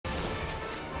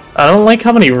I don't like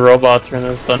how many robots are in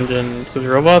this dungeon, because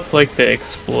robots like to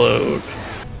explode.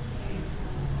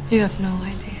 You have no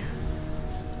idea.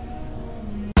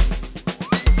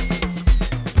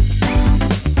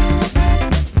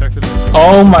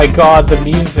 Oh my god, the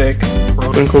music!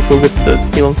 When Coco gets to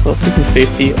heal himself, he can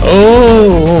safety.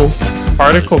 Oh!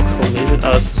 Particle collision?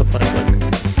 Oh, that's just a point click.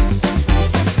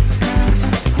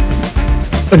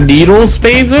 A needle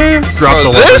spazer? Drop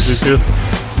the this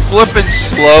flippin'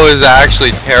 slow is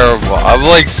actually terrible. I'm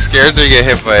like scared to get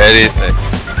hit by anything.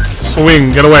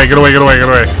 Swing, get away, get away, get away, get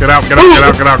away. Get out, get out, get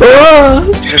out, get out. Get out.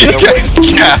 You guys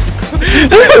cap.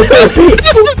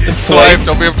 Swipe,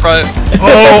 don't be in front.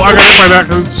 Oh, I got hit by that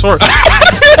because it's short.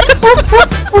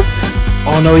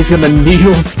 Oh no, he's gonna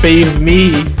needle spade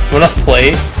me. Wanna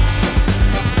play?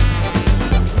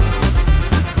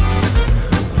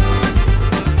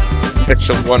 It's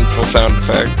a wonderful sound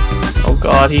effect. Oh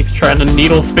god, he's trying to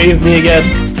needle spade me again.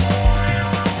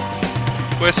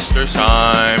 Twister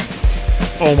time.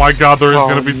 Oh my god, there is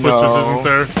gonna be twisters, isn't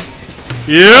there?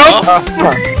 Yep!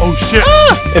 Oh shit!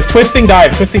 It's twisting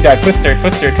dive, twister, twister.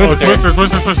 Oh, twister,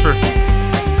 twister, twister.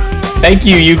 Thank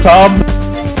you, Cobb.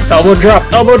 Elbow drop,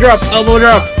 elbow drop, elbow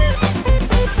drop.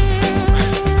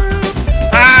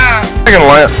 Ah! I can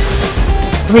line.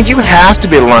 I mean, you have to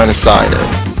be a line of sight.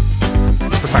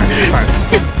 For science, for science.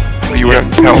 You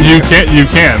wouldn't tell me. You can.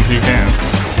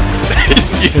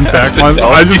 In fact,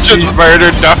 I just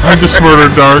murdered Dark. I just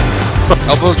murdered Dark.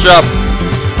 Elbow drop.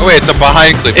 Oh wait, it's a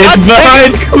behind clip. It's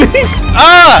behind clip.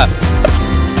 Ah!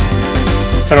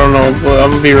 I don't know, but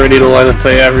I'm gonna be ready to let it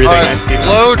say everything I see.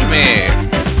 Load me.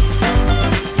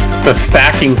 The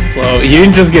stacking slow. You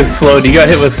didn't just get slowed, you got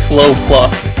hit with slow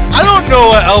plus. I don't know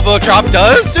what elbow drop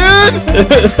does, dude!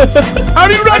 How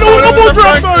do you not know what elbow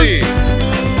drop does?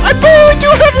 I barely do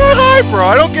have one eye, bro.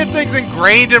 I don't get things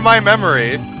ingrained in my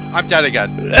memory. I'm dead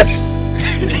again.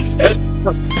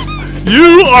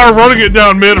 You are running it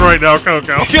down mid right now,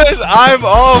 Coco. Because I'm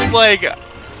all like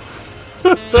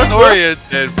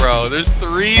disoriented, bro. There's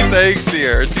 3 things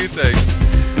here, 2 things.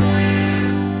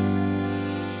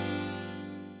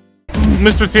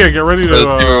 Mr. Tia, get ready to.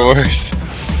 That's even worse.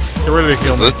 Get ready to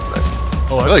kill me.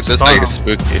 Oh, I feel like this thing is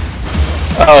spooky.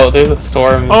 Oh, there's a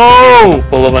storm. Oh!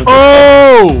 Full of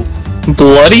Oh!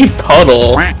 Bloody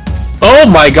puddle. Oh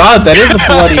my god, that is a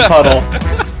bloody puddle.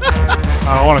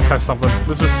 I want to test something.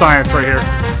 This is science right here.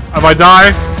 If I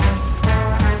die...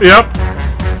 Yep.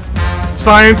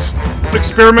 Science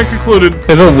experiment concluded.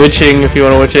 There's a witching if you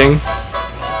want a witching.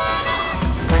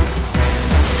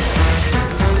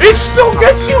 It still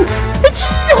gets you! It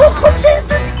still comes in!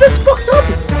 That's fucked up!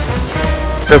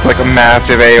 There's like a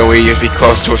massive AoE, you'd be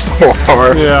close to a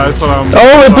storm. Yeah, that's what I'm...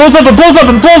 Oh, it blows up, it blows up,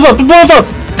 it blows up, it blows up!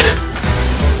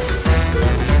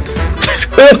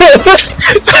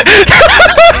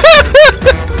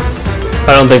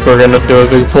 I don't think we're gonna do a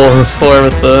big pull on this floor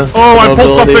with the... Oh, I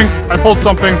pulled something! I pulled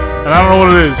something, and I don't know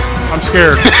what it is. I'm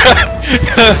scared.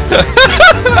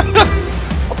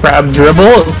 Crab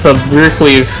dribble? It's a rear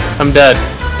cleave. I'm dead.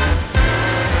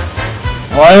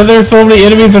 Why are there so many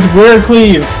enemies with rear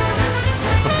cleaves?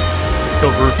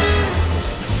 Kill group.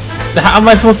 How am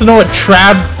I supposed to know what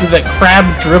crab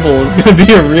dribble is gonna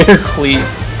be a rear cleave?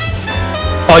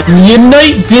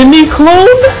 Unite Dinny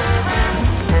clone?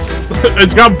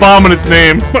 It's got bomb in its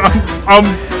name.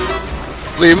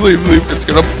 Leave, it's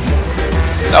gonna...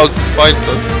 That was fine,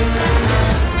 son.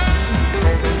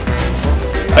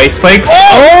 Ice spikes?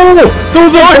 Oh!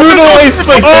 Those are brutal ice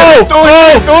spikes! Oh! Don't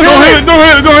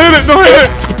hit it!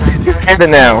 Hit it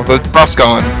now, the buff's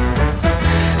going.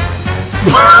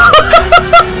 We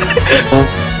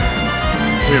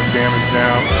have damage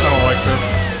now. I don't like this.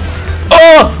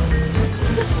 Oh!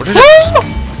 What did it...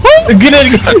 Get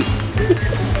it!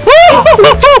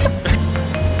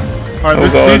 Alright,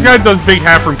 these guys does big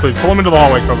half room cleave. Pull him into the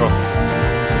hallway, Coco.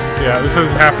 Yeah, this is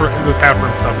half room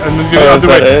stuff. And then do the other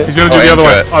way. He's gonna do the other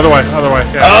way. Other way,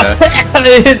 yeah. Oh,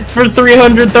 it hit for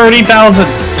 330,000!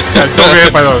 Yeah, don't get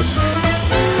hit by those.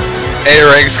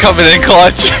 A-Rings coming in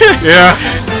clutch. Yeah.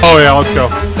 Oh yeah, let's go.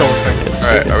 Kill this thing.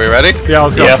 Alright, are we ready? Yeah,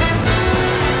 let's go. Yep.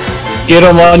 Get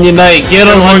him on Unite! Get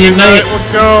him on Unite!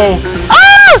 Let's go!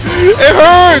 Ah! It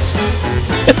hurts!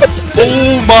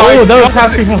 Oh my god! That was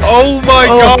happy. Oh my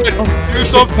god! Do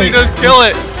something to kill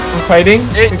it! I'm fighting.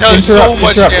 It does so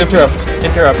much damage.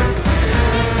 Interrupt.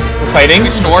 We're fighting. We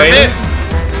storm it?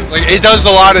 Like, it does a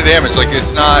lot of damage, like,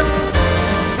 it's not...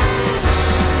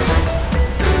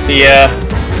 Yeah.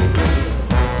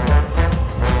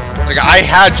 Like, I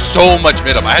had so much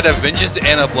mid-up. I had a Vengeance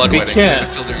and a Blood Wedding. can't. I was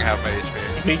still doing half my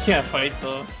HP. We can't fight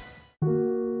those.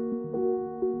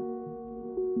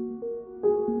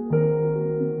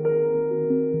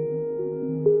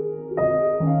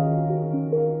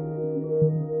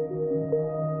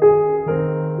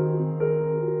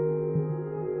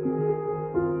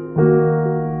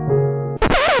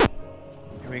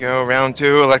 round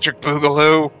 2, Electric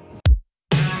Boogaloo.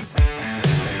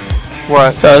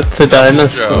 What? That's a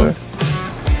dinosaur.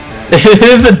 It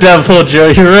is a devil, Joe,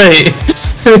 you're right.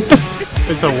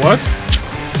 It's a what?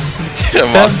 A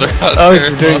monster hunter. Oh,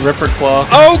 you're doing Ripper Claw.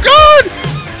 Oh god!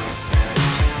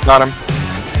 Got him.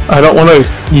 I don't want to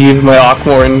use my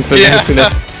Aquamorn, so Yeah.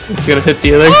 he's gonna hit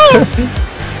the other.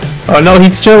 Oh no,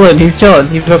 he's chilling, he's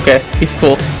okay, he's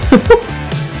cool.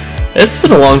 It's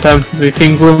been a long time since we've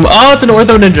seen Gloom. Oh, it's an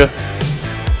Ortho Ninja!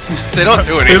 They don't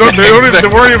do anything. They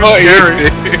weren't even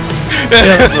scary.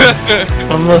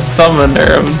 Yeah, I'm a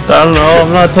summoner, I don't know,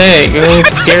 I'm not tank, I'm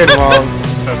scared, Mom.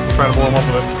 Just trying to blow him up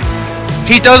with it.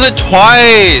 He does it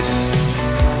twice!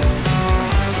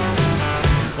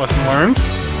 Lesson learned.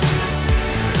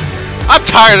 I'm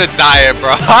tired of dying,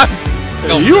 bro.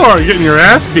 You are getting your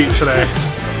ass beat today.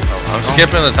 I'm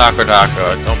skipping the Taco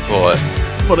Taco. Don't pull it.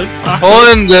 But it's Taco.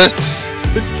 Pulling this.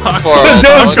 It's Taco.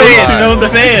 Don't say it,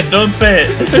 don't say it, don't say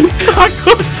it. It's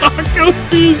Taco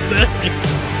Tuesday.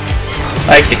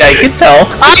 I can tell.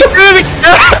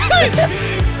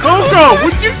 Coco,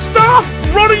 would you stop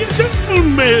running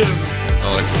down, man?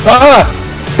 Ah!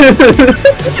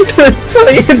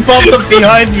 He bumped up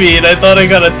behind me and I thought I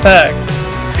got attacked.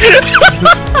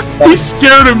 He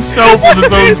scared himself with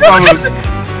his own summon.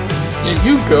 Yeah,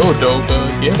 you go, Doga.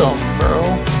 Get him, bro.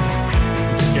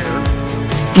 I'm scared.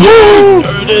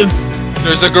 There it is.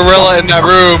 There's a gorilla in that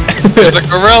room. There's a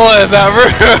gorilla in that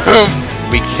room.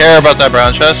 We care about that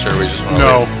brown chest, or we just want to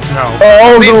No.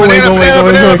 Oh, go away.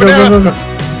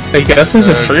 I guess there's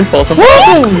a tree fall.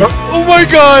 Oh my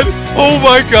god! Oh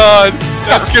my god!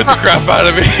 That scared the crap out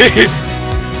of me.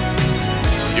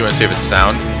 You want to see if it's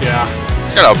sound? Yeah.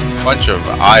 It's got a bunch of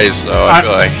eyes, though. I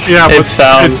feel like. Yeah, but it's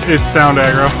sound. It's sound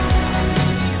aggro.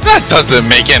 That doesn't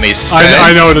make any sense.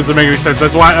 I know it doesn't make any sense.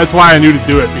 That's why I knew to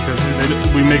do it, because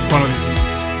we make fun of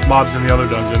these mobs in the other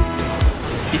dungeon.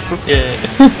 Yeah.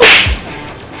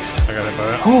 I got hit by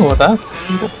that. Oh, that's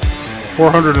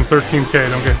 413k.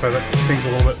 Don't get hit by that. Stings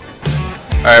a little bit.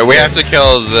 Alright, we have to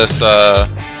kill this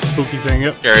Spooky thing.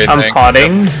 Yep. scary I'm thing.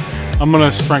 potting. I'm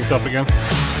gonna strength up again.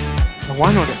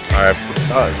 Why not? Alright. It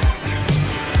does.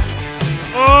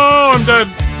 Oh, I'm dead.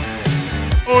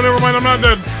 Oh, never mind. I'm not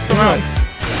dead. Somehow.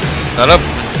 Set up.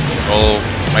 Oh,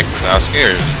 Mike Wazowski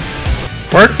or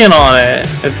Working on it.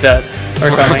 It's dead.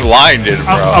 We're I'm coming. blinded,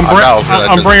 bro.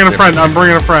 I'm bringing a friend. I'm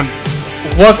bringing a friend.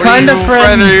 What kind of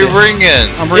friend? Are you bringing?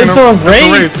 I'm bringing It's a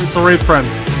raid. It's a raid friend.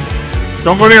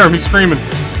 Don't go near him. He's screaming.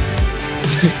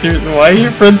 Why are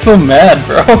your friends so mad,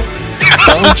 bro?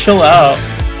 Don't chill out.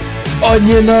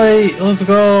 Onion night. Let's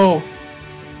go.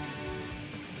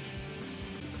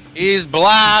 He's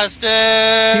blasted!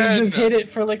 You just hit it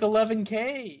for like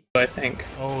 11k. I think.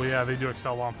 Oh yeah, they do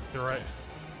excel bomb. You're right.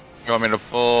 You want me to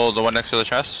pull the one next to the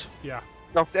chest? Yeah.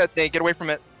 No, Nate, get away from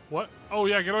it. What? Oh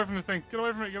yeah, get away from this thing. Get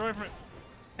away from it. Get away from it.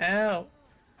 Ow.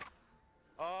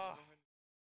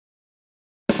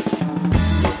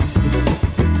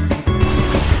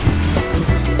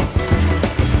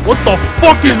 What the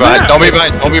fuck is that? Don't be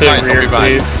blind. Don't be blind. Don't be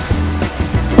blind.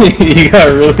 You got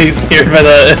really scared by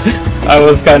that. I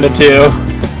was kind of too.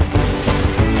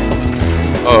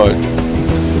 Oh.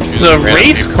 It's the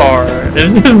race car.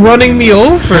 It's just running me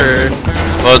over.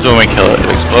 Explodes when we kill it.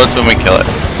 Explodes when we kill it.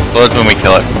 Explodes when we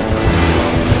kill it.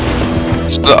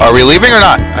 Are we leaving or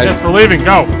not? Yes, we're leaving.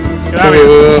 Go. Get out of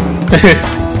here.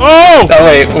 Oh!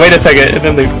 Oh wait a second, and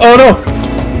then leave. Oh no!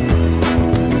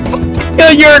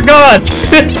 Yeah, you're a god!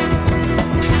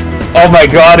 Oh my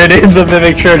god, it is a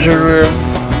Mimic treasure room.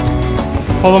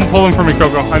 Pull him for me,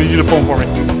 Coco. I need you to pull him for me.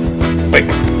 Wait.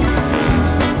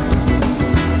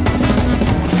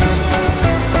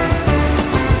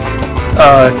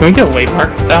 Can we get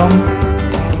waymarks down?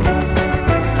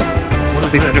 What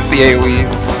is These are this? just the AoE.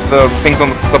 The things on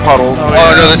the puddles. Oh,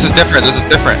 Oh no, this is different. This is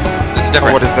different. This is Oh,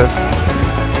 different. what is this?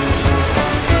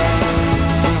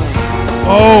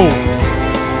 Oh!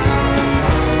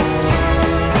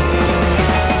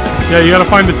 Yeah, you gotta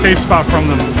find a safe spot from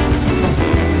them.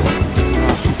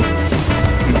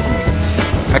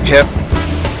 I hit.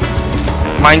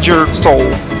 Mind your soul.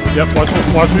 Yep,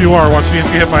 watch who you are. Watch who you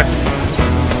get hit by.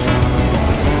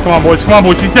 Come on, boys. Come on,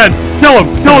 boys. He's dead. Kill him.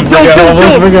 Kill him. Kill him. Kill him.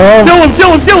 Kill him.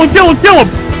 Kill him. Kill him. Kill him. Kill him. Kill him.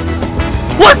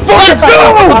 Let's fucking go!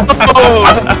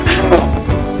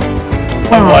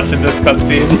 I'm watching this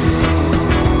cutscene.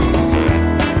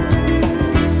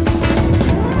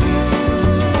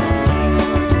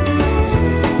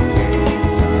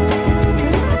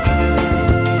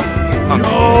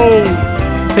 No!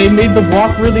 They made the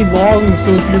walk really long, so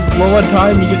if you're low on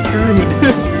time, you get screwed.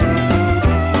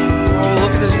 Oh,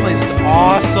 look at this place. It's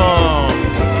awesome.